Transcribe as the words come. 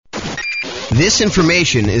This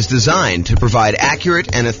information is designed to provide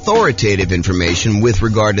accurate and authoritative information with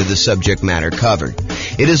regard to the subject matter covered.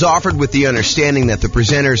 It is offered with the understanding that the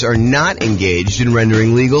presenters are not engaged in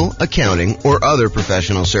rendering legal, accounting, or other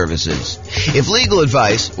professional services. If legal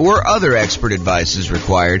advice or other expert advice is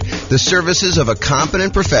required, the services of a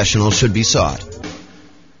competent professional should be sought.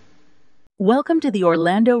 Welcome to the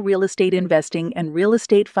Orlando Real Estate Investing and Real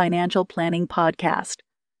Estate Financial Planning Podcast.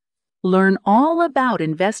 Learn all about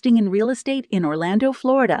investing in real estate in Orlando,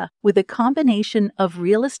 Florida, with a combination of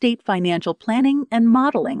real estate financial planning and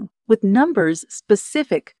modeling with numbers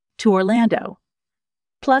specific to Orlando.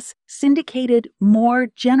 Plus, syndicated, more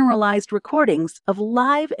generalized recordings of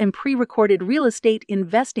live and pre-recorded real estate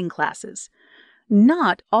investing classes,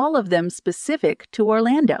 not all of them specific to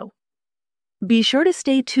Orlando. Be sure to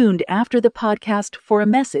stay tuned after the podcast for a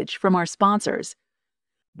message from our sponsors.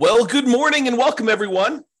 Well, good morning and welcome,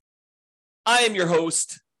 everyone. I am your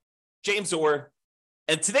host, James Orr,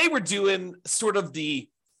 and today we're doing sort of the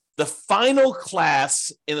final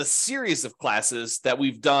class in a series of classes that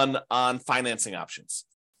we've done on financing options.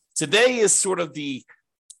 Today is sort of the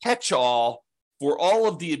catch-all for all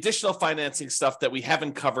of the additional financing stuff that we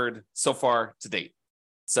haven't covered so far to date.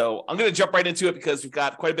 So I'm going to jump right into it because we've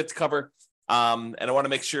got quite a bit to cover, and I want to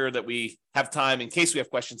make sure that we have time in case we have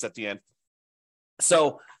questions at the end.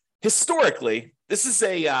 So historically, this is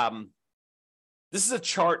a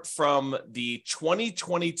chart from the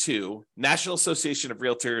 2022 National Association of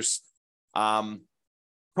Realtors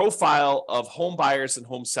profile of home buyers and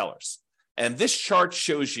home sellers. And this chart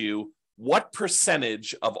shows you what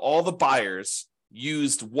percentage of all the buyers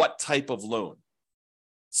used what type of loan.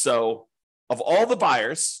 So of all the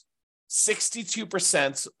buyers,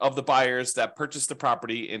 62% of the buyers that purchased the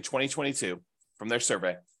property in 2022 from their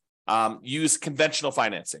survey used conventional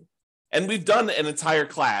financing. And we've done an entire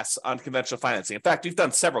class on conventional financing. In fact, we've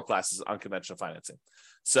done several classes on conventional financing.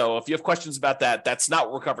 So if you have questions about that, that's not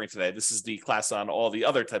what we're covering today. This is the class on all the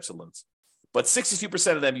other types of loans. But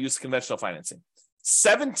 62% of them used conventional financing.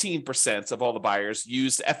 17% of all the buyers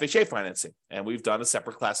used FHA financing. And we've done a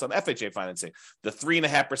separate class on FHA financing. The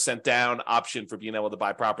 3.5% down option for being able to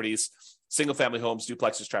buy properties, single family homes,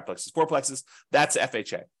 duplexes, triplexes, fourplexes, that's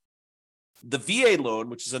FHA. The VA loan,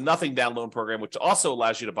 which is a nothing down loan program, which also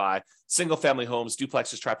allows you to buy single family homes,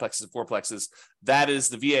 duplexes, triplexes, and fourplexes, that is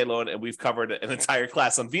the VA loan, and we've covered an entire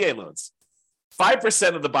class on VA loans.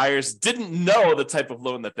 5% of the buyers didn't know the type of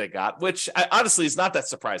loan that they got, which honestly is not that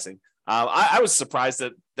surprising. I was surprised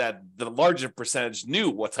that the larger percentage knew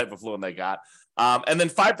what type of loan they got. And then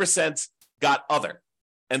 5% got other.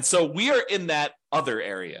 And so we are in that other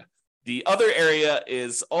area. The other area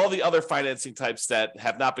is all the other financing types that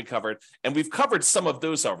have not been covered, and we've covered some of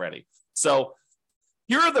those already. So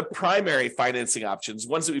here are the primary financing options,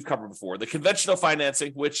 ones that we've covered before. The conventional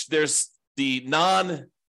financing, which there's the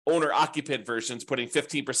non-owner-occupant versions, putting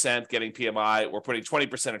 15%, getting PMI, or putting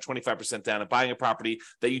 20% or 25% down and buying a property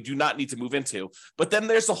that you do not need to move into. But then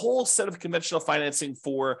there's a whole set of conventional financing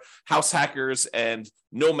for house hackers and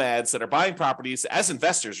nomads that are buying properties as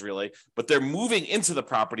investors, really, but they're moving into the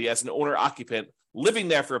property as an owner-occupant, living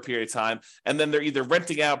there for a period of time, and then they're either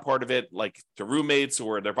renting out part of it, like to roommates,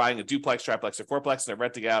 or they're buying a duplex, triplex, or fourplex, and they're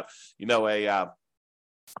renting out, a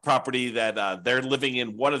property that they're living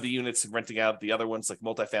in one of the units and renting out the other ones, like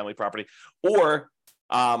multifamily property, or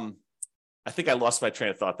I think I lost my train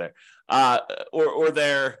of thought there, or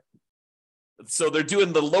they're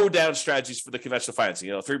doing the low down strategies for the conventional financing,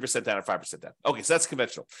 3% down or 5% down. Okay, so that's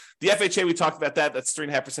conventional. The FHA, we talked about that. That's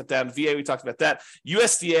 3.5% down. VA, we talked about that.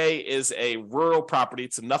 USDA is a rural property.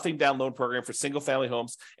 It's a nothing down loan program for single family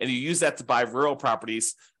homes, and you use that to buy rural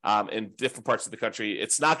properties in different parts of the country.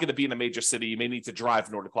 It's not going to be in a major city. You may need to drive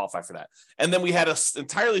in order to qualify for that. And then we had an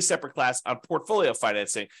entirely separate class on portfolio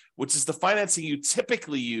financing, which is the financing you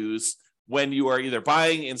typically use when you are either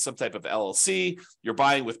buying in some type of LLC, you're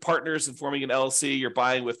buying with partners and forming an LLC, you're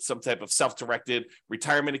buying with some type of self-directed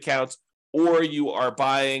retirement account, or you are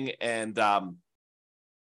buying and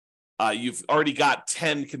you've already got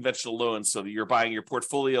 10 conventional loans, so that you're buying your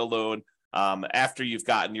portfolio loan after you've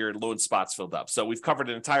gotten your loan spots filled up. So we've covered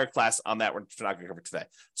an entire class on that. We're not going to cover today.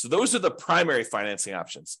 So those are the primary financing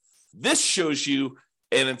options. This shows you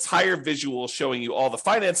an entire visual showing you all the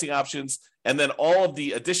financing options and then all of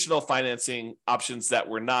the additional financing options that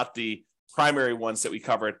were not the primary ones that we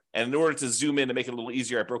covered. And in order to zoom in and make it a little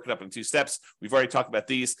easier, I broke it up in 2 steps. We've already talked about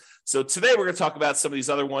these. So today we're going to talk about some of these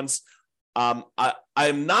other ones. I'm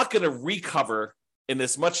not going to recover in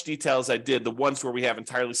as much detail as I did the ones where we have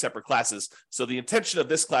entirely separate classes. So the intention of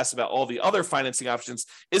this class about all the other financing options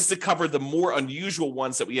is to cover the more unusual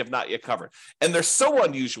ones that we have not yet covered. And they're so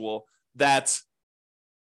unusual that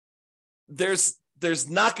there's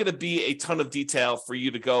not going to be a ton of detail for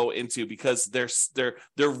you to go into because they're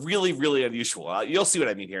really, really unusual. You'll see what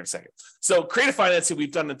I mean here in a second. So creative financing,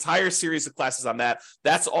 we've done an entire series of classes on that.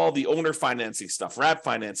 That's all the owner financing stuff, wrap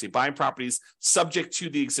financing, buying properties subject to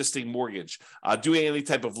the existing mortgage, doing any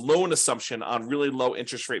type of loan assumption on really low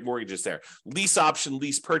interest rate mortgages there, lease option,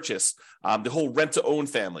 lease purchase, the whole rent to own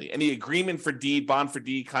family, any agreement for deed, bond for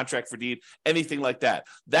deed, contract for deed, anything like that.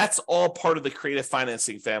 That's all part of the creative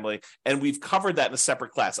financing family. And we've covered that in a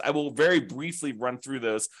separate class. I will very briefly run through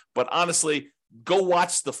those, but honestly, go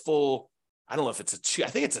watch the full, I don't know if it's I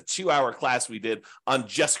think it's a 2-hour class we did on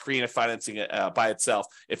just creative financing by itself,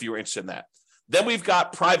 if you were interested in that. Then we've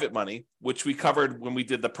got private money, which we covered when we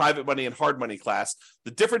did the private money and hard money class.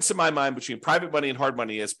 The difference in my mind between private money and hard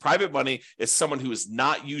money is private money is someone who is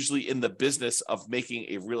not usually in the business of making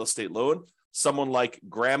a real estate loan. Someone like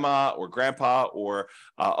grandma or grandpa or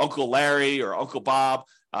Uncle Larry or Uncle Bob,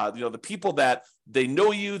 the people that they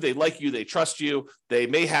know you, they like you, they trust you. They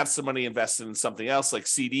may have some money invested in something else like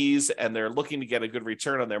CDs, and they're looking to get a good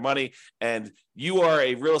return on their money. And you are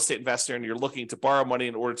a real estate investor and you're looking to borrow money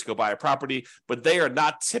in order to go buy a property, but they are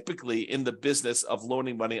not typically in the business of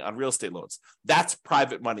loaning money on real estate loans. That's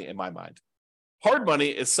private money in my mind. Hard money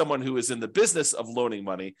is someone who is in the business of loaning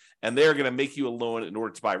money, and they're going to make you a loan in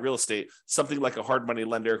order to buy real estate, something like a hard money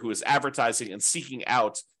lender who is advertising and seeking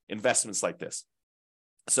out investments like this.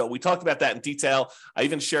 So we talked about that in detail. I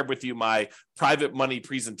even shared with you my private money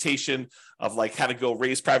presentation of like how to go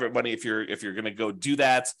raise private money if you're going to go do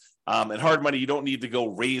that. And hard money, you don't need to go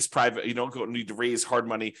raise private. You don't need to raise hard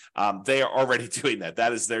money. They are already doing that.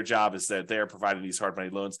 That is their job, is that they are providing these hard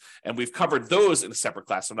money loans. And we've covered those in a separate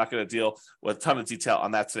class. So I'm not going to deal with a ton of detail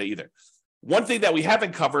on that today either. One thing that we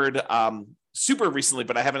haven't covered super recently,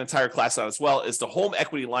 but I have an entire class on as well, is the home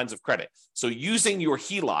equity lines of credit. So using your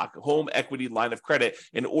HELOC, home equity line of credit,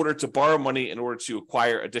 in order to borrow money in order to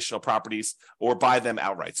acquire additional properties or buy them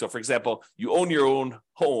outright. So for example, you own your own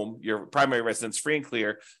home, your primary residence free and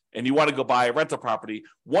clear, and you want to go buy a rental property.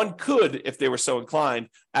 One could, if they were so inclined,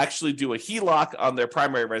 actually do a HELOC on their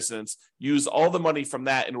primary residence, use all the money from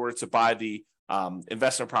that in order to buy the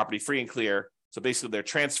investment property free and clear. So basically, they're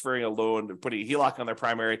transferring a loan, they're putting a HELOC on their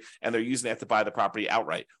primary, and they're using that to buy the property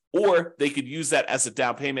outright. Or they could use that as a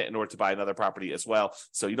down payment in order to buy another property as well.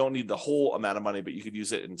 So you don't need the whole amount of money, but you could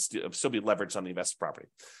use it and still be leveraged on the invested property.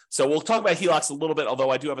 So we'll talk about HELOCs a little bit, although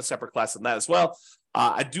I do have a separate class on that as well.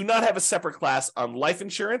 I do not have a separate class on life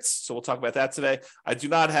insurance, so we'll talk about that today. I do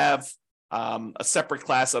not have a separate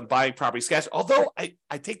class on buying properties cash, although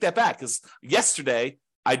I take that back, because yesterday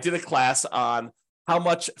I did a class on how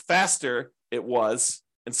much faster it was,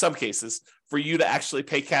 in some cases, for you to actually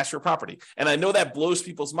pay cash for property. And I know that blows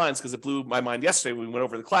people's minds because it blew my mind yesterday when we went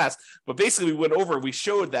over the class. But basically, we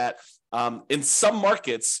showed that in some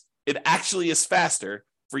markets, it actually is faster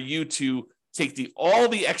for you to take all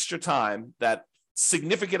the extra time, that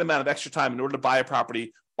significant amount of extra time, in order to buy a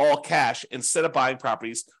property all cash instead of buying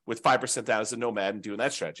properties with 5% down as a nomad and doing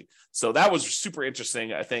that strategy. So that was super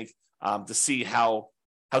interesting, I think, to see how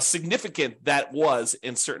significant that was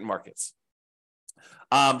in certain markets.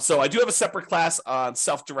 So I do have a separate class on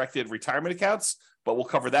self-directed retirement accounts, but we'll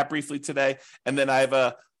cover that briefly today. And then I've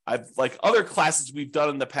like other classes we've done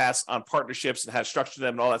in the past on partnerships and how to structure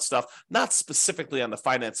them and all that stuff, not specifically on the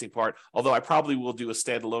financing part, although I probably will do a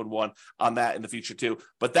standalone one on that in the future too.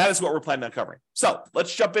 But that is what we're planning on covering. So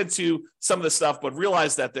let's jump into some of the stuff, but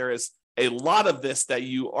realize that there is a lot of this that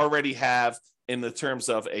you already have in the terms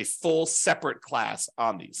of a full separate class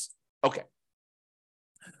on these. Okay.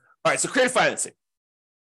 All right, so creative financing.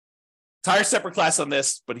 Entire separate class on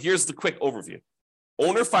this, but here's the quick overview.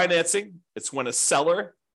 Owner financing, it's when a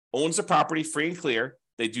seller owns a property free and clear,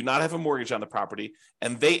 they do not have a mortgage on the property,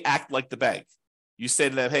 and they act like the bank. You say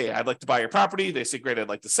to them, hey, I'd like to buy your property. They say, great, I'd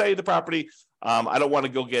like to sell you the property. I don't want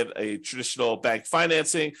to go get a traditional bank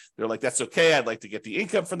financing. They're like, that's okay. I'd like to get the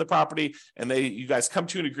income from the property. And you guys come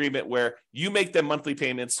to an agreement where you make them monthly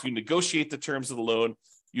payments, you negotiate the terms of the loan,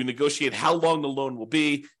 you negotiate how long the loan will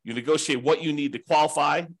be. You negotiate what you need to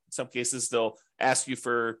qualify. In some cases, they'll ask you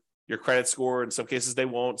for your credit score. In some cases, they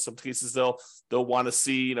won't. Some cases, they'll want to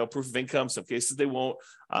see, proof of income. Some cases, they won't.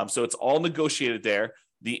 So it's all negotiated there.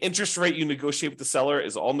 The interest rate you negotiate with the seller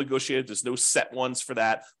is all negotiated. There's no set ones for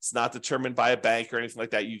that. It's not determined by a bank or anything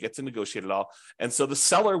like that. You get to negotiate it all. And so the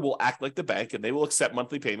seller will act like the bank, and they will accept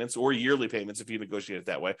monthly payments or yearly payments if you negotiate it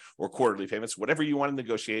that way, or quarterly payments, whatever you want to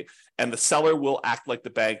negotiate. And the seller will act like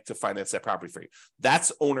the bank to finance that property for you.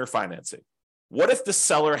 That's owner financing. What if the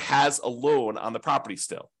seller has a loan on the property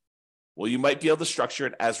still? Well, you might be able to structure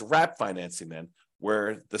it as wrap financing then,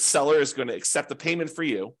 where the seller is going to accept the payment for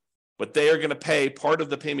you, but they are going to pay part of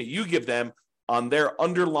the payment you give them on their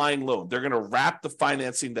underlying loan. They're going to wrap the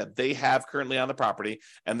financing that they have currently on the property,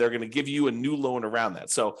 and they're going to give you a new loan around that.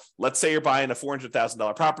 So let's say you're buying a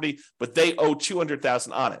 $400,000 property, but they owe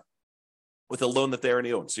 $200,000 on it with a loan that they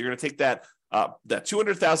already own. So you're going to take that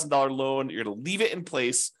 $200,000 loan, you're going to leave it in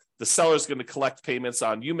place. The seller is going to collect payments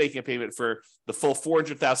on you making a payment for the full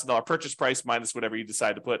 $400,000 purchase price minus whatever you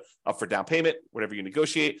decide to put up for down payment, whatever you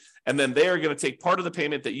negotiate. And then they are going to take part of the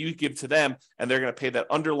payment that you give to them, and they're going to pay that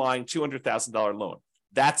underlying $200,000 loan.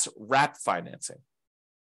 That's wrap financing.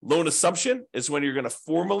 Loan assumption is when you're going to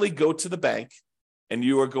formally go to the bank and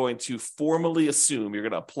you are going to formally assume, you're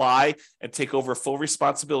going to apply and take over full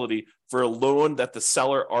responsibility for a loan that the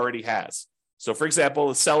seller already has. So, for example,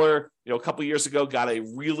 the seller, a couple of years ago got a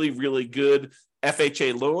really, really good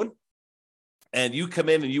FHA loan, and you come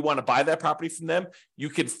in and you want to buy that property from them. You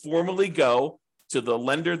can formally go to the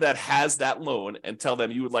lender that has that loan and tell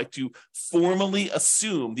them you would like to formally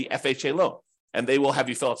assume the FHA loan, and they will have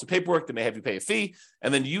you fill out some paperwork. They may have you pay a fee,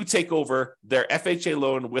 and then you take over their FHA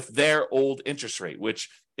loan with their old interest rate,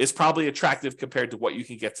 which is probably attractive compared to what you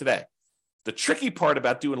can get today. The tricky part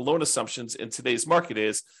about doing loan assumptions in today's market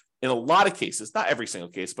is, in a lot of cases, not every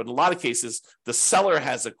single case, but in a lot of cases, the seller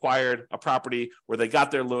has acquired a property where they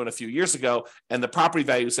got their loan a few years ago, and the property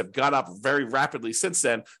values have gone up very rapidly since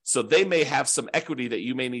then. So they may have some equity that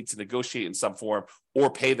you may need to negotiate in some form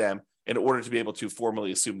or pay them in order to be able to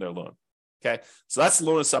formally assume their loan. Okay, so that's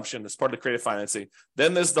loan assumption. That's part of the creative financing.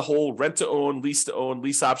 Then there's the whole rent to own,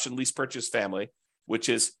 lease option, lease purchase family, which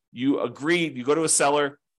is you go to a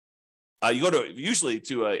seller. You go to usually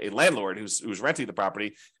to a landlord who's renting the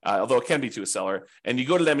property, although it can be to a seller, and you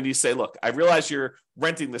go to them and you say, look, I realize you're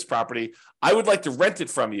renting this property. I would like to rent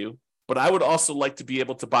it from you, but I would also like to be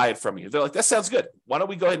able to buy it from you. They're like, that sounds good. Why don't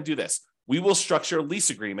we go ahead and do this? We will structure a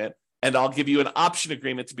lease agreement, and I'll give you an option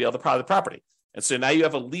agreement to be able to buy the property. And so now you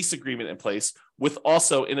have a lease agreement in place with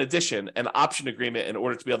also, in addition, an option agreement in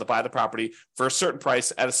order to be able to buy the property for a certain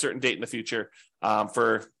price at a certain date in the future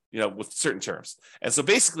with certain terms. And so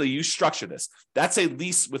basically you structure this. That's a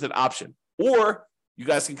lease with an option. Or you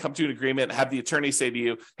guys can come to an agreement and have the attorney say to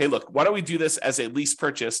you, hey, look, why don't we do this as a lease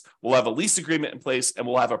purchase? We'll have a lease agreement in place, and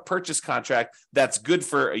we'll have a purchase contract that's good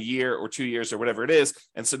for a year or 2 years or whatever it is.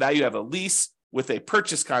 And so now you have a lease with a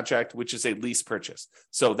purchase contract, which is a lease purchase.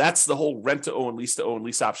 So that's the whole rent to own,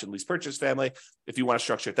 lease option, lease purchase family, if you want to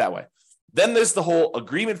structure it that way. Then there's the whole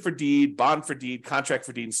agreement for deed, bond for deed, contract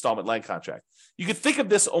for deed, installment land contract. You could think of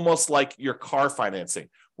this almost like your car financing,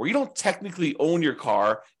 where you don't technically own your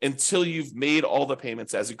car until you've made all the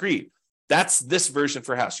payments as agreed. That's this version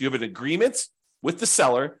for house. You have an agreement with the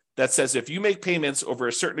seller that says if you make payments over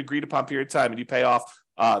a certain agreed upon period of time and you pay off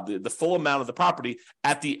the full amount of the property,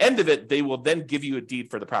 at the end of it, they will then give you a deed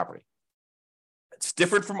for the property. It's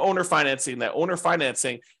different from owner financing. That owner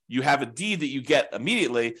financing, you have a deed that you get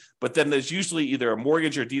immediately, but then there's usually either a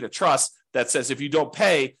mortgage or deed of trust that says if you don't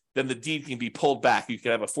pay, then the deed can be pulled back. You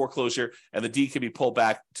can have a foreclosure and the deed can be pulled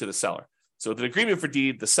back to the seller. So with an agreement for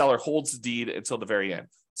deed, the seller holds the deed until the very end.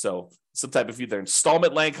 So some type of either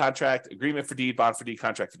installment land contract, agreement for deed, bond for deed,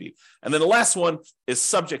 contract for deed. And then the last one is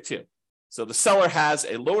subject to. So the seller has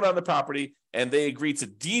a loan on the property and they agree to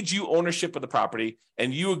deed you ownership of the property,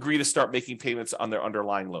 and you agree to start making payments on their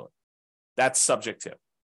underlying loan. That's subject to.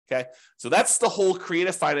 Okay, so that's the whole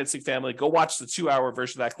creative financing family. Go watch the 2-hour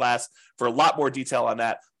version of that class for a lot more detail on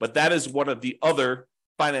that. But that is one of the other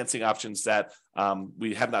financing options that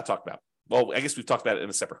we have not talked about. Well, I guess we've talked about it in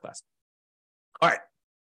a separate class. All right,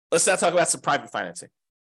 let's now talk about some private financing.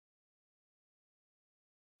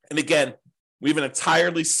 And again, we have an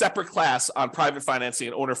entirely separate class on private financing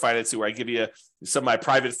and owner financing where I give you some of my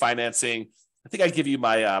private financing. I think I give you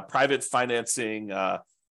my private financing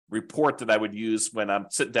report that I would use when I'm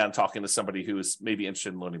sitting down talking to somebody who is maybe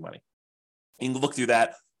interested in loaning money. You can look through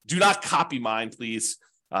that. Do not copy mine, please.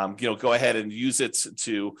 Go ahead and use it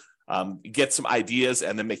to get some ideas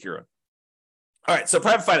and then make your own. All right, so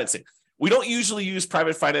private financing. We don't usually use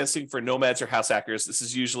private financing for nomads or house hackers. This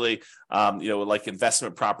is usually, like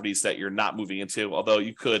investment properties that you're not moving into, although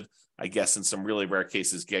you could, I guess, in some really rare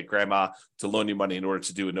cases, get grandma to loan you money in order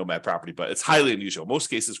to do a nomad property, but it's highly unusual.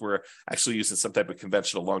 Most cases, we're actually using some type of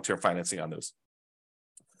conventional long-term financing on those.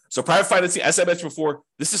 So private financing, as I mentioned before,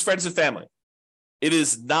 this is friends and family. It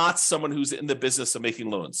is not someone who's in the business of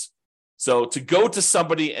making loans. So to go to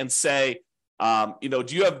somebody and say, do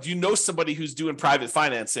you know somebody who's doing private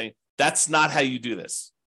financing? That's not how you do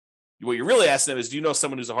this. What you're really asking them is, do you know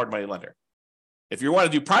someone who's a hard money lender? If you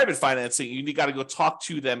want to do private financing, you got to go talk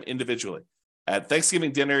to them individually. At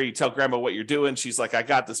Thanksgiving dinner, you tell grandma what you're doing. She's like, I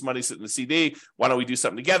got this money sitting in the CD. Why don't we do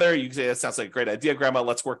something together? You can say, that sounds like a great idea, grandma.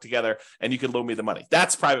 Let's work together. And you can loan me the money.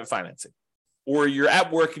 That's private financing. Or you're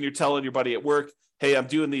at work and you're telling your buddy at work, hey, I'm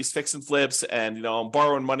doing these fix and flips and, I'm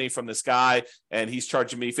borrowing money from this guy and he's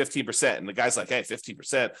charging me 15%. And the guy's like, hey,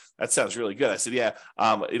 15%, that sounds really good. I said, yeah.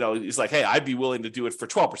 He's like, hey, I'd be willing to do it for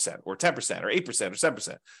 12% or 10% or 8% or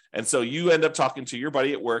 7%. And so you end up talking to your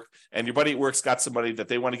buddy at work and your buddy at work's got some money that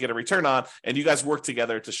they want to get a return on. And you guys work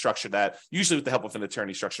together to structure that, usually with the help of an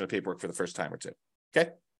attorney structuring the paperwork for the first time or two.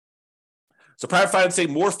 Okay. So private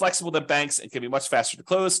financing, more flexible than banks and can be much faster to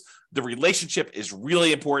close. The relationship is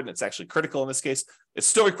really important. It's actually critical in this case. It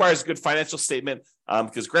still requires a good financial statement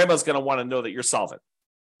because grandma's going to want to know that you're solvent,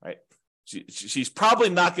 right? She's probably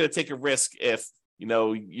not going to take a risk if,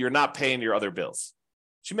 you're not paying your other bills.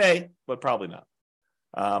 She may, but probably not.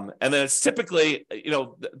 And then it's typically,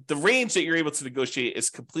 the range that you're able to negotiate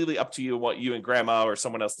is completely up to you and what you and grandma or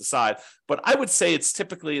someone else decide. But I would say it's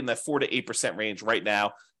typically in that 4 to 8% range right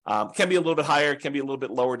now. Can be a little bit higher, can be a little bit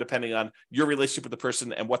lower, depending on your relationship with the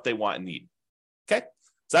person and what they want and need. Okay,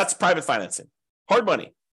 so that's private financing. Hard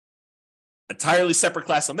money, entirely separate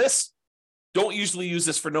class on this. Don't usually use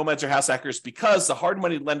this for nomads or house hackers because the hard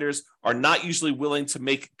money lenders are not usually willing to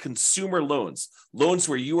make consumer loans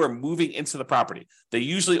where you are moving into the property. They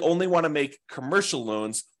usually only want to make commercial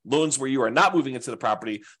loans where you are not moving into the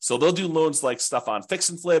property. So they'll do loans like stuff on fix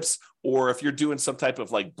and flips, or if you're doing some type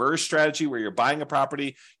of like BRRRR strategy where you're buying a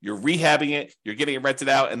property, you're rehabbing it, you're getting it rented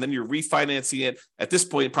out, and then you're refinancing it at this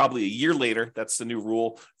point, probably a year later. That's the new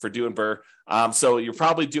rule for doing BRRRR. So you're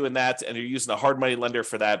probably doing that and you're using a hard money lender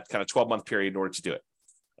for that kind of 12-month period in order to do it.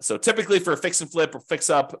 So typically for a fix and flip or fix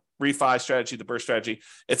up refi strategy, the BRRRR strategy,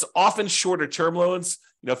 it's often shorter term loans.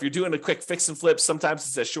 If you're doing a quick fix and flip, sometimes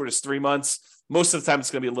it's as short as 3 months. Most of the time, it's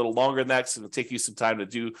going to be a little longer than that, so it'll take you some time to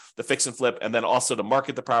do the fix and flip and then also to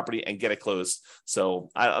market the property and get it closed. So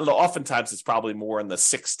oftentimes, it's probably more in the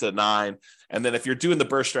 6 to 9. And then if you're doing the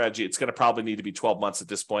BRRRR strategy, it's going to probably need to be 12 months at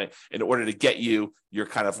this point in order to get you your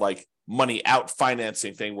kind of like money out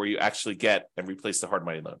financing thing where you actually get and replace the hard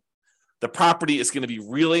money loan. The property is going to be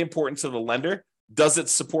really important to the lender. Does it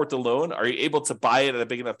support the loan? Are you able to buy it at a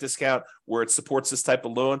big enough discount where it supports this type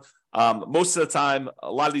of loan? Most of the time,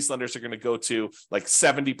 a lot of these lenders are going to go to like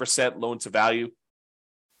 70% loan to value,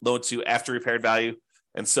 loan to after repaired value.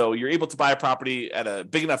 And so you're able to buy a property at a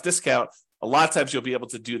big enough discount. A lot of times you'll be able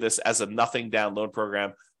to do this as a nothing down loan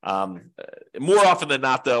program. More often than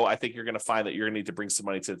not, though, I think you're going to find that you're going to need to bring some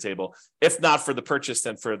money to the table, if not for the purchase,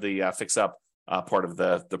 then for the fix up part of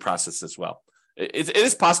the process as well. It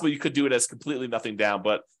is possible you could do it as completely nothing down,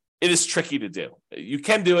 but it is tricky to do. You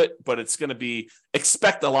can do it, but it's going to be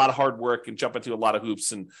expect a lot of hard work and jump into a lot of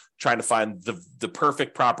hoops and trying to find the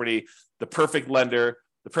perfect property, the perfect lender,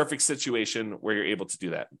 the perfect situation where you're able to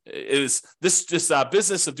do that. This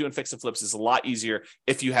business of doing fix and flips is a lot easier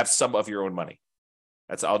if you have some of your own money.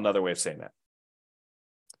 That's another way of saying that.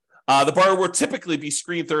 The borrower will typically be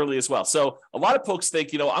screened thoroughly as well. So a lot of folks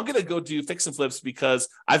think, I'm going to go do fix and flips because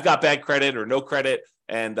I've got bad credit or no credit.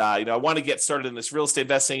 And, I want to get started in this real estate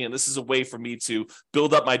investing. And this is a way for me to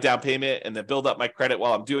build up my down payment and then build up my credit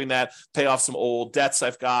while I'm doing that, pay off some old debts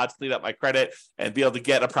I've got, clean up my credit, and be able to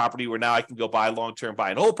get a property where now I can go buy long-term buy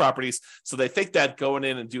and hold properties. So they think that going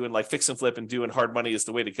in and doing like fix and flip and doing hard money is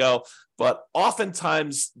the way to go. But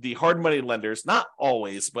oftentimes the hard money lenders, not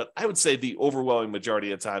always, but I would say the overwhelming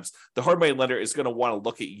majority of times, the hard money lender is going to want to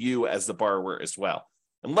look at you as the borrower as well.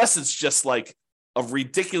 Unless it's just like a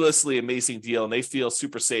ridiculously amazing deal and they feel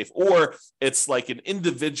super safe, or it's like an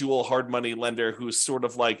individual hard money lender who's sort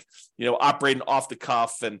of like, operating off the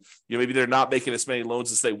cuff and, maybe they're not making as many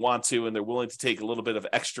loans as they want to, and they're willing to take a little bit of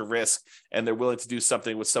extra risk and they're willing to do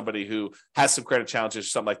something with somebody who has some credit challenges or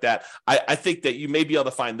something like that. I think that you may be able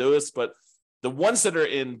to find those, but the ones that are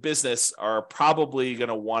in business are probably going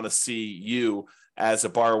to want to see you as a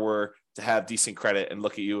borrower to have decent credit and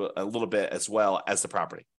look at you a little bit as well as the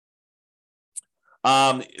property.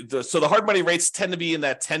 So the hard money rates tend to be in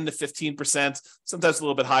that 10 to 15%, sometimes a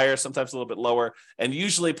little bit higher, sometimes a little bit lower, and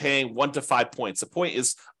usually paying 1 to 5 points. A point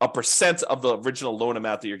is a percent of the original loan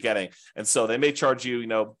amount that you're getting. And so they may charge you,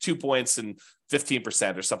 2 points and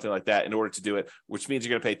 15% or something like that in order to do it, which means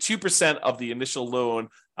you're going to pay 2% of the initial loan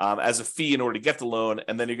as a fee in order to get the loan.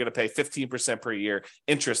 And then you're going to pay 15% per year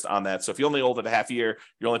interest on that. So if you only hold it a half year,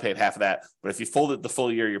 you're only paying half of that. But if you fold it the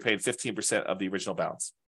full year, you're paying 15% of the original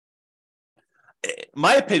balance.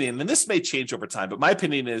 My opinion, and this may change over time, but my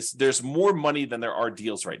opinion is there's more money than there are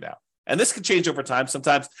deals right now. And this could change over time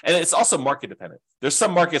sometimes. And it's also market dependent. There's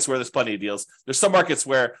some markets where there's plenty of deals. There's some markets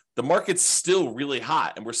where the market's still really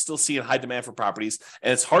hot and we're still seeing high demand for properties.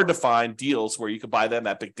 And it's hard to find deals where you can buy them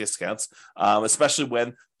at big discounts, especially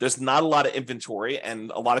when there's not a lot of inventory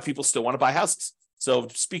and a lot of people still want to buy houses. So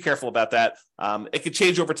just be careful about that. It could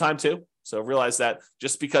change over time too. So realize that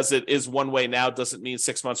just because it is one way now doesn't mean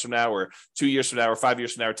 6 months from now or 2 years from now or 5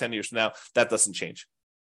 years from now or 10 years from now, that doesn't change.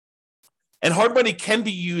 And hard money can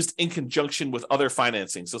be used in conjunction with other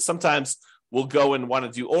financing. So sometimes we'll go and want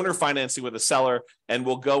to do owner financing with a seller, and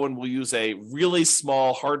we'll use a really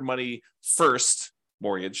small hard money first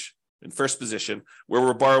mortgage in first position, where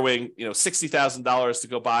we're borrowing, $60,000 to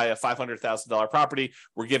go buy a $500,000 property.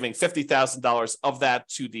 We're giving $50,000 of that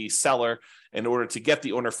to the seller in order to get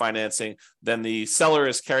the owner financing. Then the seller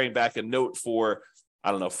is carrying back a note for,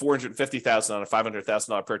 $450,000 on a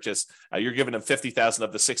 $500,000 purchase. You're giving them $50,000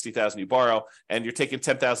 of the $60,000 you borrow, and you're taking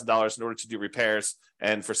 $10,000 in order to do repairs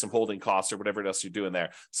and for some holding costs or whatever else you're doing there.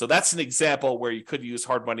 So that's an example where you could use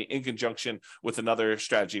hard money in conjunction with another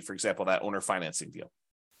strategy, for example, that owner financing deal.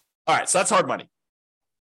 All right, so that's hard money.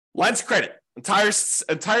 Lines of credit,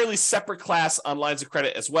 entirely separate class on lines of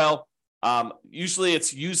credit as well. Usually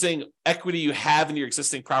it's using equity you have in your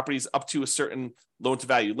existing properties up to a certain loan to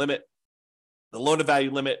value limit. The loan to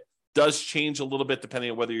value limit does change a little bit depending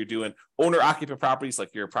on whether you're doing owner occupant properties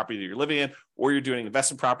like your property that you're living in, or you're doing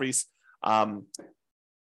investment properties.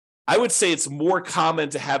 I would say it's more common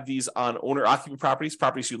to have these on owner occupant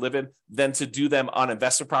properties you live in, than to do them on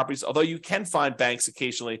investment properties. Although you can find banks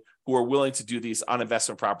occasionally who are willing to do these on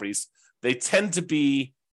investment properties. They tend to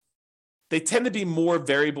be more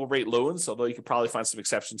variable rate loans, although you could probably find some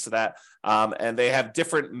exceptions to that. And they have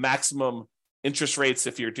different maximum interest rates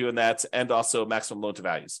if you're doing that, and also maximum loan to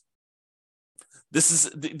values. This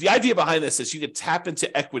is the idea behind this is you can tap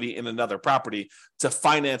into equity in another property to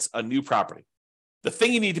finance a new property. The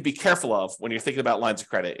thing you need to be careful of when you're thinking about lines of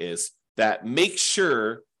credit is that make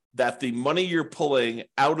sure that the money you're pulling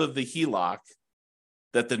out of the HELOC,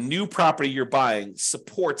 that the new property you're buying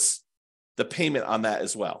supports the payment on that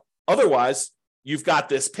as well. Otherwise, you've got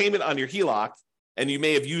this payment on your HELOC, and you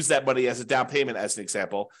may have used that money as a down payment, as an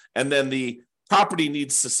example, and then the property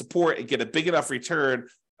needs to support and get a big enough return,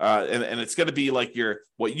 and it's going to be like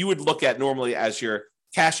what you would look at normally as your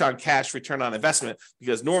cash on cash return on investment,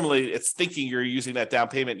 because normally it's thinking you're using that down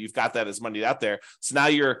payment, you've got that as money out there. So now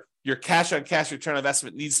your cash on cash return on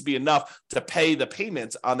investment needs to be enough to pay the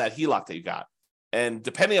payments on that HELOC that you got. And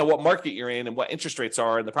depending on what market you're in and what interest rates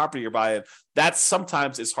are and the property you're buying, that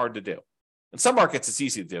sometimes is hard to do. In some markets, it's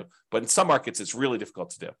easy to do, but in some markets, it's really difficult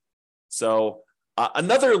to do. So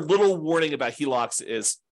another little warning about HELOCs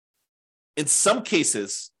is, in some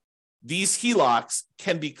cases, these HELOCs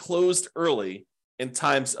can be closed early in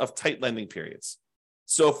times of tight lending periods.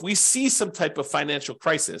 So if we see some type of financial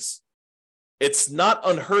crisis, it's not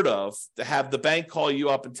unheard of to have the bank call you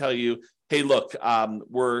up and tell you, hey, look,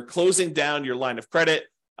 we're closing down your line of credit.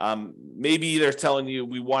 Maybe they're telling you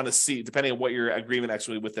we want to see, depending on what your agreement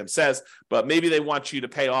actually with them says, but maybe they want you to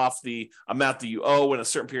pay off the amount that you owe in a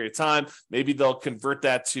certain period of time. Maybe they'll convert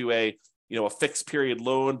that to a fixed period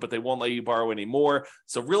loan, but they won't let you borrow anymore.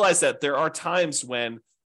 So realize that there are times when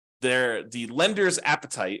the lender's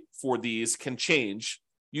appetite for these can change,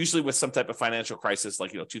 usually with some type of financial crisis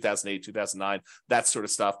like 2008, 2009, that sort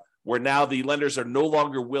of stuff, where now the lenders are no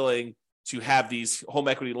longer willing to have these home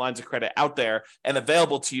equity lines of credit out there and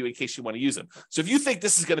available to you in case you want to use them. So if you think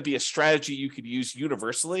this is going to be a strategy you could use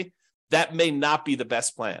universally, that may not be the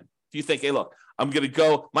best plan. If you think, hey, look,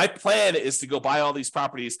 my plan is to go buy all these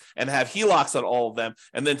properties and have HELOCs on all of them,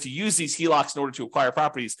 and then to use these HELOCs in order to acquire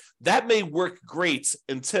properties, that may work great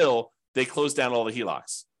until they close down all the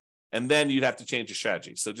HELOCs. And then you'd have to change your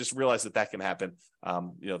strategy. So just realize that can happen,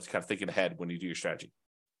 kind of thinking ahead when you do your strategy.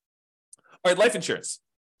 All right, life insurance.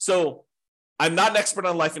 So I'm not an expert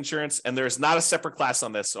on life insurance, and there's not a separate class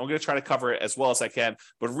on this. So I'm going to try to cover it as well as I can,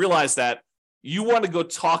 but realize that you want to go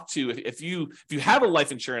talk to, if you have a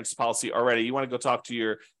life insurance policy already, you want to go talk to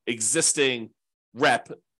your existing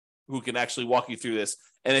rep who can actually walk you through this.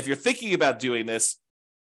 And if you're thinking about doing this,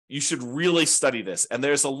 you should really study this. And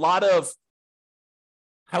there's a lot of,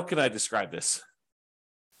 how can I describe this?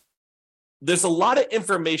 There's a lot of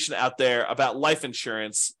information out there about life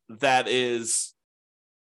insurance that is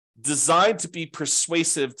designed to be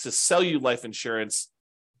persuasive to sell you life insurance,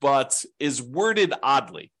 but is worded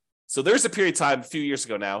oddly. So there's a period of time a few years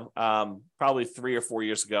ago now, probably 3 or 4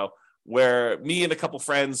 years ago, where me and a couple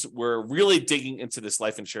friends were really digging into this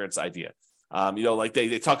life insurance idea. Like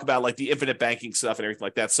they talk about like the infinite banking stuff and everything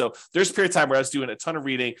like that. So there's a period of time where I was doing a ton of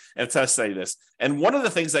reading and a ton of study this. And one of the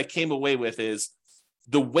things I came away with is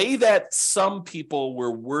the way that some people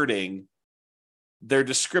were wording their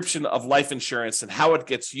description of life insurance and how it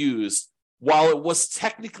gets used, while it was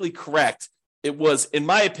technically correct, it was, in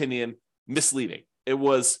my opinion, misleading. It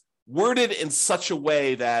was worded in such a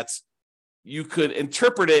way that you could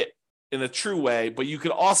interpret it in a true way, but you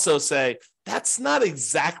could also say, that's not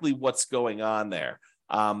exactly what's going on there.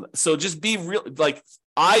 So just be real, like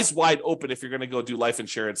eyes wide open if you're going to go do life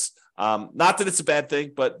insurance. Not that it's a bad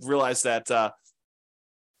thing, but realize that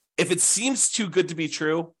if it seems too good to be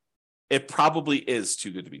true, it probably is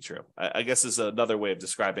too good to be true. I guess is another way of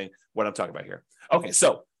describing what I'm talking about here. Okay,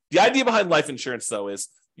 so the idea behind life insurance, though, is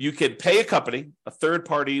you could pay a company, a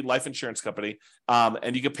third-party life insurance company,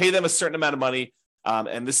 and you can pay them a certain amount of money.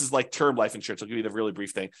 And this is like term life insurance. I'll give you the really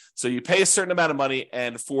brief thing. So you pay a certain amount of money,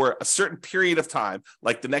 and for a certain period of time,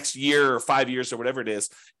 like the next year or 5 years or whatever it is,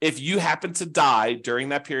 if you happen to die during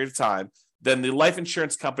that period of time, then the life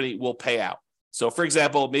insurance company will pay out. So, for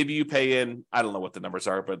example, maybe you pay in, I don't know what the numbers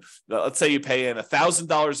are, but let's say you pay in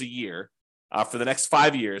 $1,000 a year for the next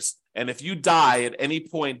 5 years. And if you die at any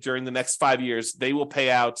point during the next 5 years, they will pay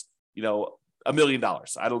out, $1 million.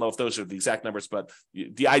 I don't know if those are the exact numbers, but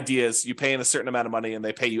the idea is you pay in a certain amount of money and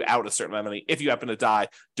they pay you out a certain amount of money if you happen to die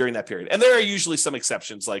during that period. And there are usually some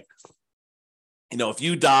exceptions, like, if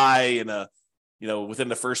you die in within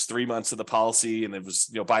the first 3 months of the policy and it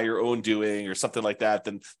was, by your own doing or something like that,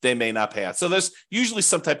 then they may not pay out. So there's usually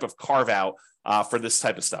some type of carve out for this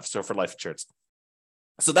type of stuff. So for life insurance.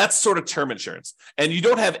 So that's sort of term insurance, and you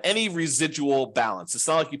don't have any residual balance. It's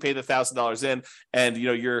not like you pay the $1,000 in, and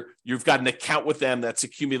you've got an account with them that's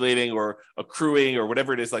accumulating or accruing or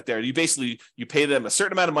whatever it is like there. You pay them a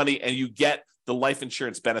certain amount of money, and you get the life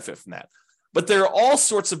insurance benefit from that. But there are all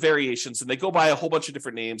sorts of variations, and they go by a whole bunch of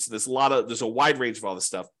different names. And there's a wide range of all this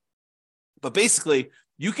stuff. But basically,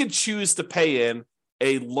 you can choose to pay in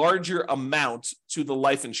a larger amount to the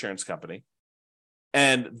life insurance company,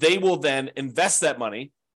 and they will then invest that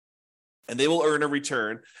money and they will earn a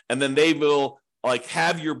return. And then they will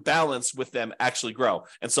have your balance with them actually grow.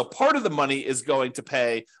 And so part of the money is going to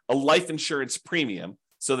pay a life insurance premium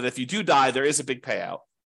so that if you do die, there is a big payout.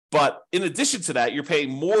 But in addition to that, you're paying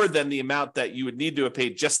more than the amount that you would need to have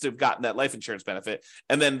paid just to have gotten that life insurance benefit.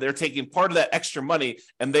 And then they're taking part of that extra money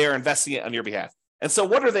and they are investing it on your behalf. And so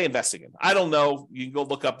what are they investing in? I don't know. You can go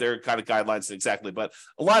look up their kind of guidelines exactly, but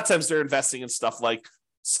a lot of times they're investing in stuff like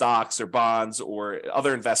stocks or bonds or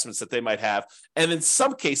other investments that they might have. And in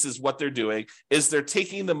some cases, what they're doing is they're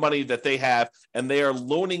taking the money that they have and they are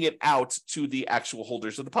loaning it out to the actual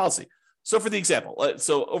holders of the policy. So for the example,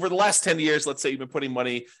 so over the last 10 years, let's say you've been putting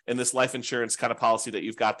money in this life insurance kind of policy that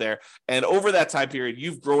you've got there. And over that time period,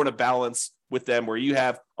 you've grown a balance with them where you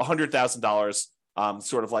have $100,000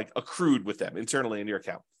 sort of like accrued with them internally in your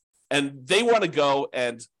account. And they want to go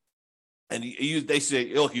and they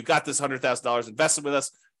say, look, you've got this $100,000 invested with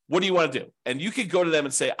us. What do you want to do? And you could go to them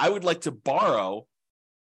and say, I would like to borrow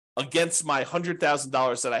against my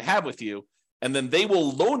 $100,000 that I have with you. And then they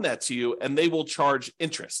will loan that to you and they will charge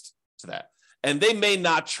interest to that. And they may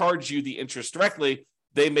not charge you the interest directly.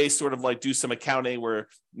 They may sort of do some accounting where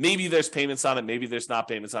maybe there's payments on it, maybe there's not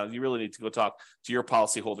payments on it. You really need to go talk to your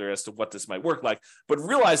policyholder as to what this might work like. But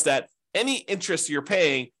realize that any interest you're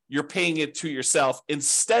paying it to yourself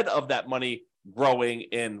instead of that money growing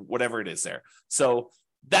in whatever it is there. So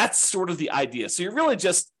that's sort of the idea. So you're really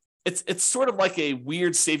just, it's sort of like a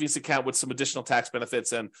weird savings account with some additional tax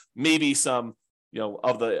benefits and maybe some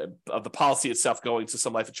of the policy itself going to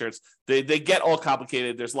some life insurance. They get all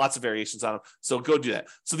complicated. There's lots of variations on them. So go do that.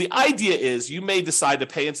 So the idea is you may decide to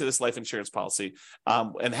pay into this life insurance policy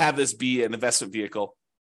and have this be an investment vehicle.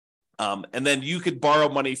 And then you could borrow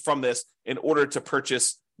money from this in order to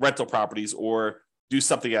purchase rental properties or do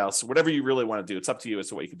something else, whatever you really want to do. It's up to you as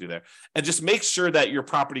to what you can do there. And just make sure that your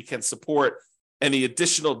property can support any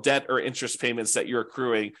additional debt or interest payments that you're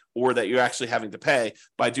accruing or that you're actually having to pay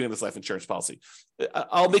by doing this life insurance policy.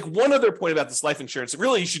 I'll make one other point about this life insurance.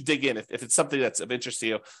 Really, you should dig in if it's something that's of interest to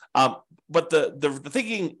you. But the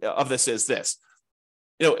thinking of this is this.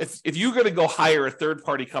 If you're going to go hire a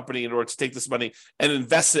third-party company in order to take this money and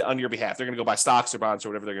invest it on your behalf, they're going to go buy stocks or bonds or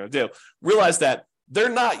whatever they're going to do, realize that they're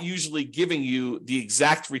not usually giving you the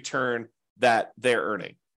exact return that they're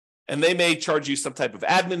earning. And they may charge you some type of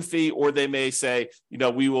admin fee, or they may say,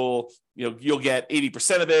 we will, you'll get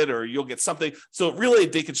 80% of it, or you'll get something. So really,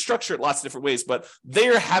 they can structure it lots of different ways, but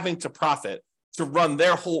they're having to profit to run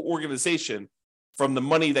their whole organization from the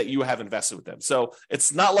money that you have invested with them. So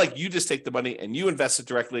it's not like you just take the money and you invest it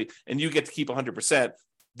directly and you get to keep 100%.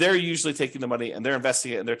 They're usually taking the money and they're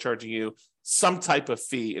investing it and they're charging you some type of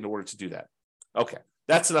fee in order to do that. Okay,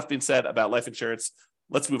 that's enough being said about life insurance.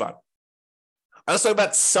 Let's move on. I was talking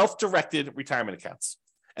about self-directed retirement accounts.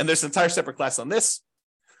 And there's an entire separate class on this.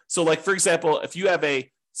 So like, for example, if you have a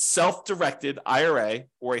self-directed IRA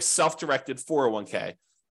or a self-directed 401k,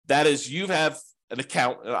 that is, you have an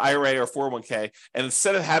account, an IRA or 401k, and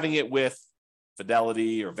instead of having it with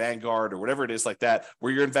Fidelity or Vanguard or whatever it is like that,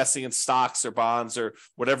 where you're investing in stocks or bonds or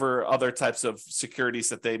whatever other types of securities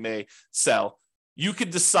that they may sell, you could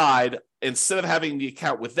decide, instead of having the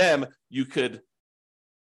account with them, you could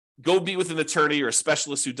go be with an attorney or a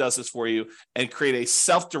specialist who does this for you and create a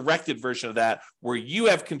self-directed version of that where you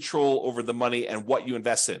have control over the money and what you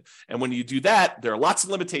invest in. And when you do that, there are lots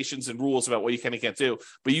of limitations and rules about what you can and can't do,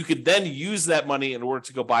 but you could then use that money in order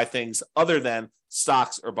to go buy things other than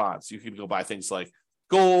stocks or bonds. You could go buy things like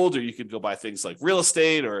gold, or you could go buy things like real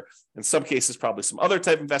estate, or in some cases, probably some other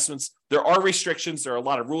type of investments. There are restrictions. There are a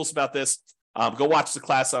lot of rules about this. Go watch the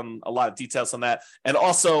class on a lot of details on that. And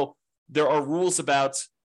also there are rules about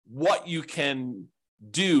what you can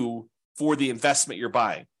do for the investment you're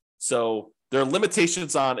buying. So there are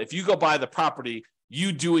limitations on, if you go buy the property,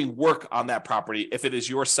 you doing work on that property if it is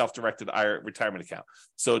your self-directed IRA retirement account.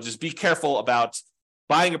 So just be careful about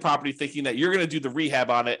buying a property thinking that you're going to do the rehab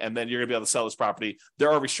on it and then you're going to be able to sell this property.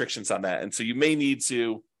 There are restrictions on that. And so you may need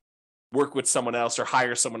to work with someone else or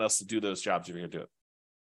hire someone else to do those jobs if you're going to do it.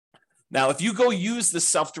 Now, if you go use the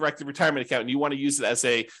self-directed retirement account and you want to use it as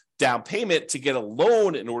a down payment to get a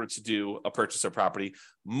loan in order to do a purchase of property,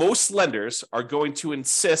 most lenders are going to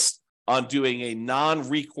insist on doing a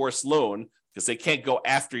non-recourse loan because they can't go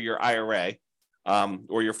after your IRA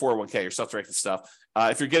or your 401k, your self-directed stuff.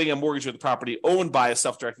 If you're getting a mortgage with the property owned by a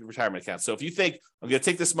self-directed retirement account. So if you think, I'm going to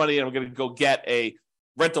take this money and I'm going to go get a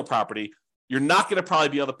rental property, you're not going to probably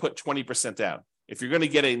be able to put 20% down. If you're going to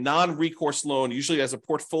get a non-recourse loan, usually as a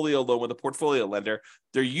portfolio loan with a portfolio lender,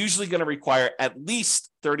 they're usually going to require at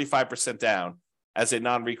least 35% down as a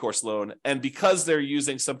non-recourse loan. And because they're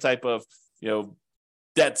using some type of,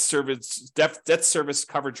 debt service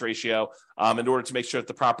coverage ratio in order to make sure that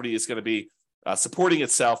the property is going to be supporting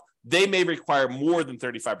itself, they may require more than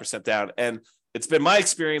 35% down. And it's been my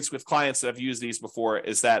experience with clients that have used these before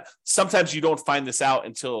is that sometimes you don't find this out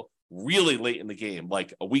until really late in the game,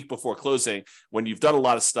 like a week before closing, when you've done a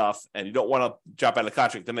lot of stuff and you don't want to drop out of the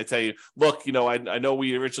contract. Then they tell you, look, I know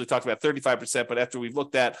we originally talked about 35%, but after we've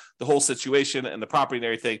looked at the whole situation and the property and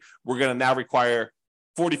everything, we're going to now require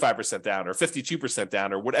 45% down or 52%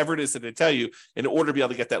 down or whatever it is that they tell you in order to be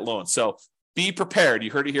able to get that loan. So be prepared.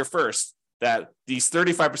 You heard it here first, that these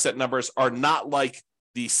 35% numbers are not like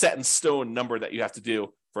the set in stone number that you have to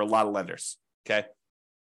do for a lot of lenders. Okay.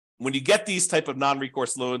 When you get these type of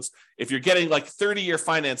non-recourse loans, if you're getting like 30-year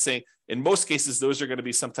financing, in most cases, those are going to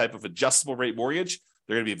be some type of adjustable rate mortgage.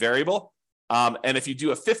 They're going to be variable. And if you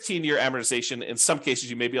do a 15-year amortization, in some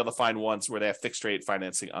cases, you may be able to find ones where they have fixed rate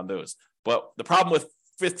financing on those. But the problem with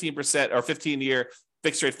 15% or 15-year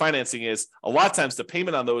fixed rate financing is a lot of times the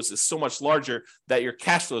payment on those is so much larger that your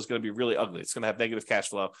cash flow is going to be really ugly. It's going to have negative cash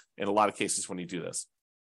flow in a lot of cases when you do this.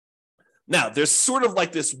 Now, there's sort of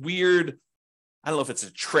like this weird, I don't know if it's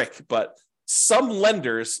a trick, but some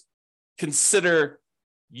lenders consider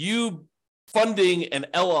you funding an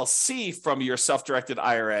LLC from your self-directed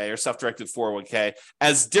IRA or self-directed 401k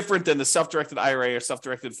as different than the self-directed IRA or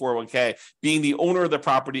self-directed 401k being the owner of the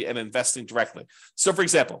property and investing directly. So, for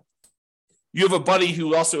example, you have a buddy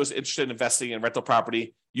who also is interested in investing in rental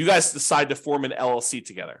property. You guys decide to form an LLC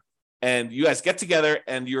together. And you guys get together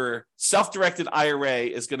and your self-directed IRA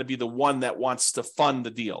is going to be the one that wants to fund the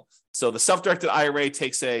deal. So the self-directed IRA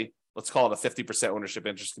takes let's call it a 50% ownership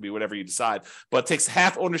interest, could be whatever you decide, but it takes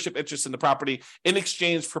half ownership interest in the property in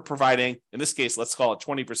exchange for providing, in this case, let's call it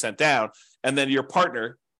 20% down. And then your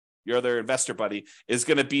partner, your other investor buddy, is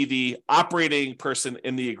going to be the operating person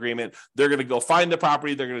in the agreement. They're going to go find the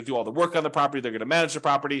property. They're going to do all the work on the property. They're going to manage the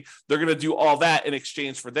property. They're going to do all that in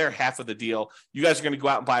exchange for their half of the deal. You guys are going to go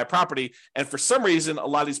out and buy a property. And for some reason, a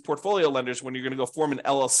lot of these portfolio lenders, when you're going to go form an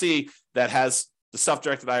LLC that has the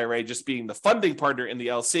self-directed IRA just being the funding partner in the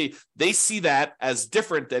LLC, they see that as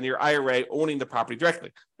different than your IRA owning the property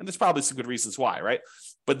directly. And there's probably some good reasons why, right?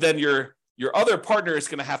 But then your other partner is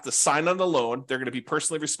going to have to sign on the loan. They're going to be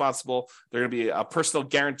personally responsible. They're going to be a personal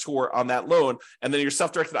guarantor on that loan. And then your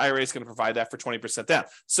self-directed IRA is going to provide that for 20% down.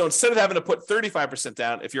 So instead of having to put 35%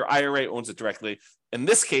 down, if your IRA owns it directly, in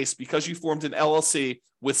this case, because you formed an LLC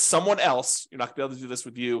with someone else, you're not going to be able to do this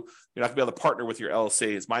with you. You're not going to be able to partner with your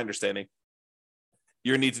LLC, is my understanding.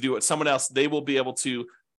 You're going to need to do it with someone else. They will be able to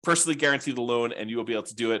personally guarantee the loan, and you will be able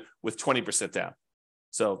to do it with 20% down.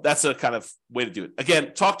 So that's a kind of way to do it.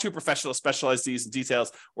 Again, talk to a professional, specialize these in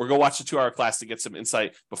details, or go watch the 2-hour class to get some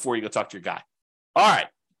insight before you go talk to your guy. All right.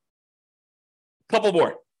 Couple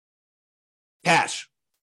more. Cash.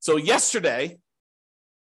 So yesterday,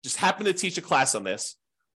 just happened to teach a class on this.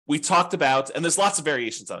 We talked about, and there's lots of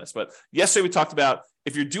variations on this, but yesterday we talked about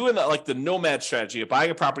if you're doing like the nomad strategy of buying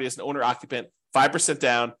a property as an owner occupant, 5%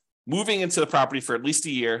 down, moving into the property for at least a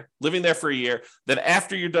year, living there for a year, then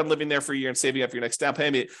after you're done living there for a year and saving up your next down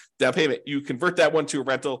payment, you convert that one to a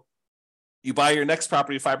rental. You buy your next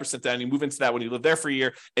property 5% down, you move into that one, you live there for a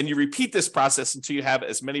year, and you repeat this process until you have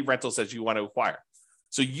as many rentals as you want to acquire.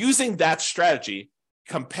 So using that strategy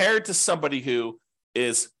compared to somebody who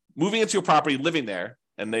is moving into a property, living there,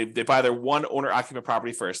 and they buy their one owner-occupant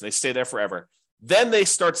property first, and they stay there forever. Then they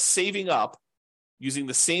start saving up using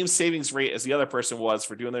the same savings rate as the other person was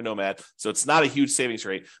for doing their nomad. So it's not a huge savings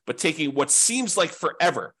rate, but taking what seems like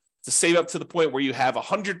forever to save up to the point where you have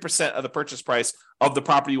 100% of the purchase price of the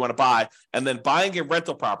property you want to buy, and then buying a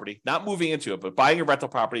rental property, not moving into it, but buying a rental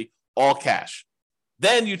property, all cash.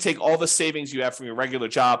 Then you take all the savings you have from your regular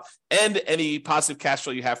job and any positive cash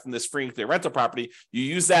flow you have from this free and clear rental property, you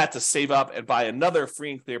use that to save up and buy another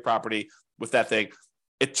free and clear property with that thing.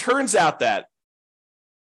 It turns out that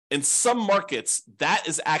in some markets, that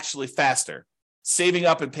is actually faster, saving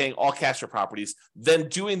up and paying all cash for properties, than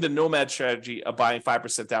doing the nomad strategy of buying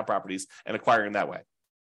 5% down properties and acquiring that way.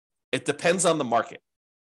 It depends on the market.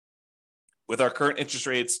 With our current interest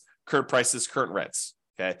rates, current prices, current rents.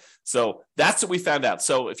 Okay, so that's what we found out.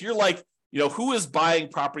 So if you're like, who is buying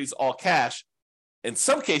properties all cash? In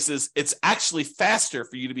some cases, it's actually faster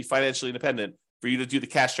for you to be financially independent, for you to do the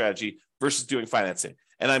cash strategy versus doing financing.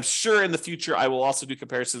 And I'm sure in the future, I will also do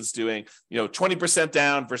comparisons doing, 20%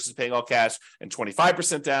 down versus paying all cash, and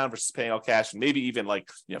 25% down versus paying all cash, and maybe even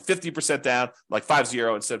 50% down, like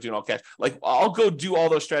 5-0 instead of doing all cash. Like I'll go do all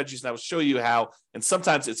those strategies and I will show you how, and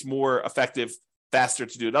sometimes it's more effective, faster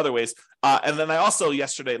to do it other ways. And then I also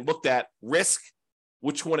yesterday looked at risk,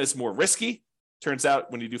 which one is more risky. Turns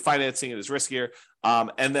out when you do financing, it is riskier.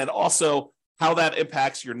 And then also how that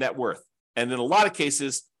impacts your net worth. And in a lot of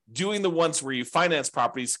cases, doing the ones where you finance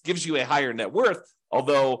properties gives you a higher net worth,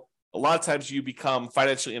 although a lot of times you become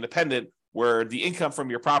financially independent where the income from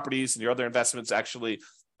your properties and your other investments actually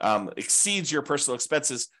exceeds your personal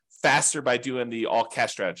expenses faster by doing the all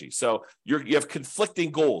cash strategy. So you have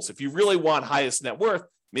conflicting goals. If you really want highest net worth,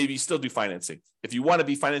 maybe you still do financing. If you want to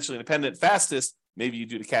be financially independent fastest, maybe you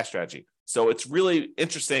do the cash strategy. So it's really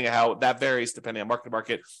interesting how that varies depending on market to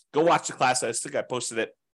market. Go watch the class. I think I posted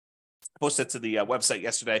it to the website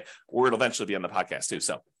yesterday, or it'll eventually be on the podcast too.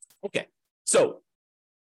 So, okay. So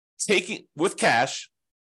taking with cash,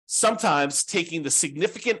 sometimes taking the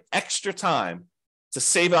significant extra time to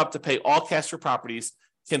save up to pay all cash for properties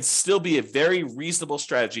can still be a very reasonable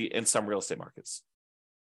strategy in some real estate markets.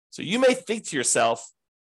 So you may think to yourself,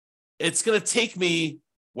 it's going to take me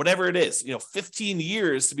whatever it is, 15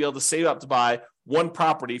 years to be able to save up to buy one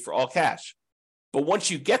property for all cash. But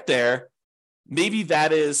once you get there, maybe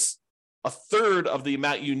that is a third of the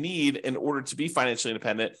amount you need in order to be financially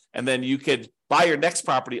independent. And then you could buy your next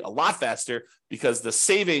property a lot faster because the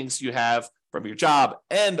savings you have from your job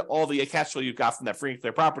and all the cash flow you got from that free and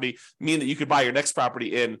clear property mean that you could buy your next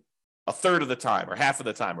property in a third of the time or half of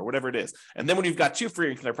the time or whatever it is. And then when you've got two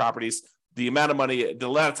free and clear properties, the amount of money, the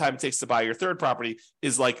amount of time it takes to buy your third property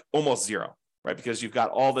is like almost zero, right? Because you've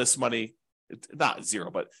got all this money, not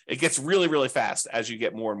zero, but it gets really, really fast as you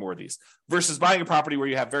get more and more of these versus buying a property where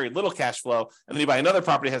you have very little cash flow. And then you buy another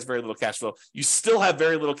property that has very little cash flow. You still have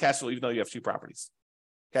very little cash flow, even though you have two properties.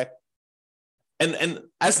 Okay. And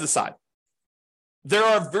as an aside, there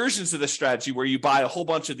are versions of this strategy where you buy a whole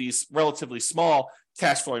bunch of these relatively small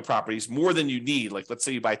cash flowing properties, more than you need. Like let's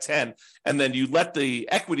say you buy 10 and then you let the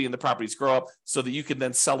equity in the properties grow up so that you can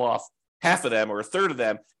then sell off half of them or a third of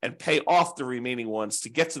them and pay off the remaining ones to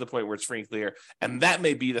get to the point where it's free and clear. And that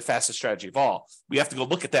may be the fastest strategy of all. We have to go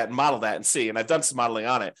look at that and model that and see. And I've done some modeling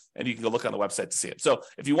on it and you can go look on the website to see it. So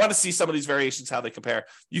if you want to see some of these variations, how they compare,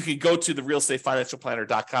 you can go to the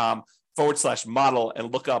realestatefinancialplanner.com/model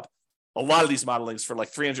and look up a lot of these modelings for like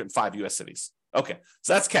 305 US cities. Okay.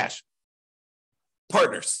 So that's cash.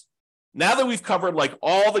 Partners. Now that we've covered like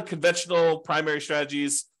all the conventional primary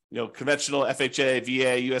strategies, conventional FHA,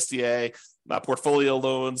 VA, USDA, portfolio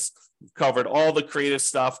loans. We've covered all the creative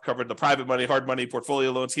stuff, covered the private money, hard money,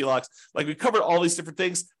 portfolio loans, HELOCs. Like we've covered all these different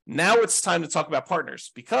things. Now it's time to talk about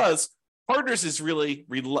partners because partners is really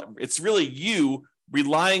you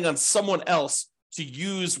relying on someone else to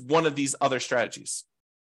use one of these other strategies,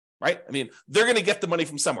 right? I mean, they're going to get the money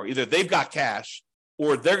from somewhere. Either they've got cash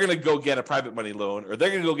or they're going to go get a private money loan, or they're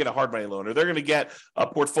going to go get a hard money loan, or they're going to get a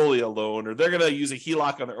portfolio loan, or they're going to use a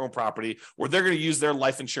HELOC on their own property, or they're going to use their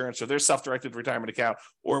life insurance or their self-directed retirement account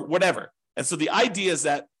or whatever. And so the idea is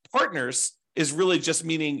that partners is really just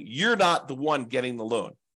meaning you're not the one getting the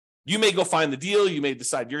loan. You may go find the deal. You may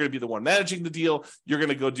decide you're going to be the one managing the deal. You're going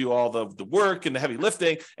to go do all the work and the heavy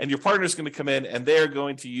lifting, and your partner's going to come in and they're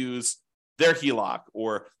going to use their HELOC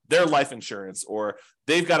or their life insurance, or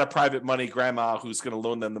they've got a private money grandma who's going to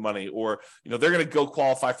loan them the money, or they're going to go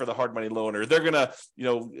qualify for the hard money loan, or they're going to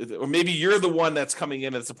or maybe you're the one that's coming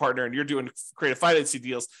in as a partner and you're doing creative financing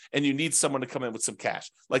deals and you need someone to come in with some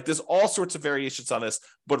cash. Like, there's all sorts of variations on this,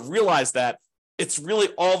 but realize that it's really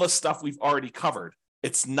all the stuff we've already covered.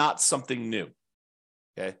 It's not something new.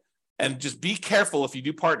 Okay. And just be careful if you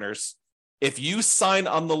do partners. If you sign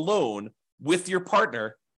on the loan with your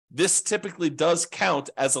partner, this typically does count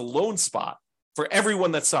as a loan spot for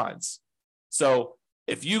everyone that signs. So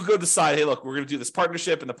if you go decide, hey, look, we're going to do this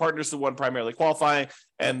partnership, and the partner's the one primarily qualifying,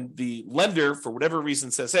 and the lender, for whatever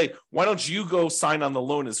reason, says, hey, why don't you go sign on the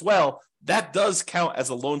loan as well? That does count as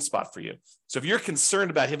a loan spot for you. So if you're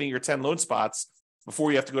concerned about hitting your 10 loan spots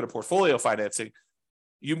before you have to go to portfolio financing,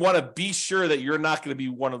 you want to be sure that you're not going to be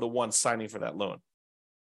one of the ones signing for that loan.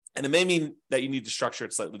 And it may mean that you need to structure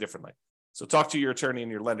it slightly differently. So talk to your attorney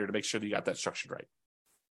and your lender to make sure that you got that structured right.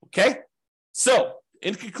 Okay? So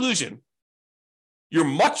in conclusion, you're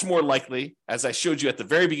much more likely, as I showed you at the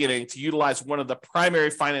very beginning, to utilize one of the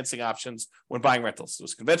primary financing options when buying rentals. So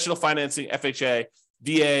it's conventional financing, FHA,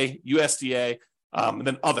 VA, USDA, and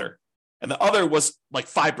then other. And the other was like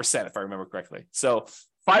 5%, if I remember correctly. So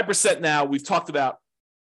 5% now, we've talked about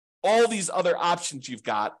all these other options you've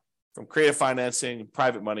got, from creative financing,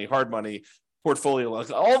 private money, hard money, portfolio,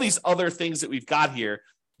 all these other things that we've got here.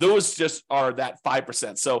 Those just are that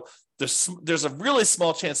 5%. So there's a really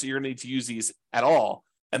small chance that you're going to need to use these at all.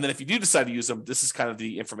 And then if you do decide to use them, this is kind of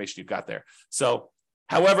the information you've got there. So,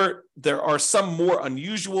 however, there are some more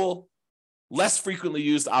unusual, less frequently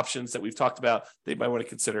used options that we've talked about that you might want to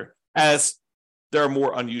consider, as there are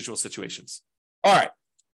more unusual situations. All right.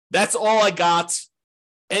 That's all I got.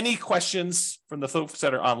 Any questions from the folks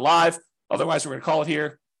that are on live? Otherwise, we're going to call it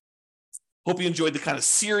here. Hope you enjoyed the kind of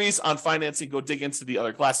series on financing. Go dig into the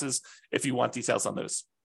other classes if you want details on those.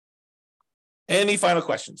 Any final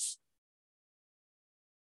questions?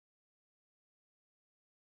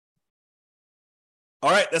 All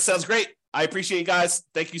right, that sounds great. I appreciate you guys.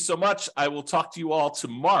 Thank you so much. I will talk to you all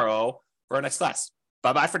tomorrow for our next class.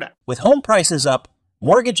 Bye-bye for now. With home prices up,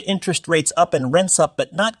 mortgage interest rates up, and rents up,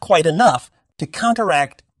 but not quite enough to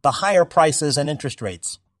counteract the higher prices and interest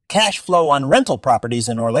rates, cash flow on rental properties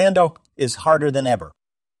in Orlando is harder than ever.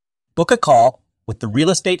 Book a call with the Real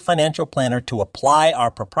Estate Financial Planner to apply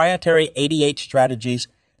our proprietary 88 strategies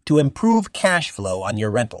to improve cash flow on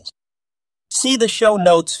your rentals. See the show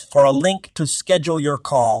notes for a link to schedule your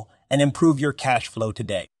call and improve your cash flow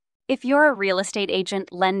today. If you're a real estate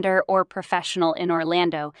agent, lender, or professional in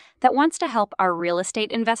Orlando that wants to help our real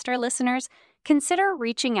estate investor listeners, consider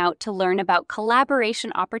reaching out to learn about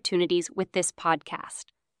collaboration opportunities with this podcast.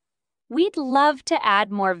 We'd love to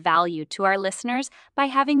add more value to our listeners by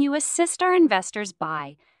having you assist our investors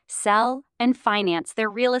buy, sell, and finance their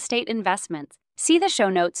real estate investments. See the show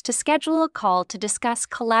notes to schedule a call to discuss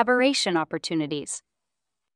collaboration opportunities.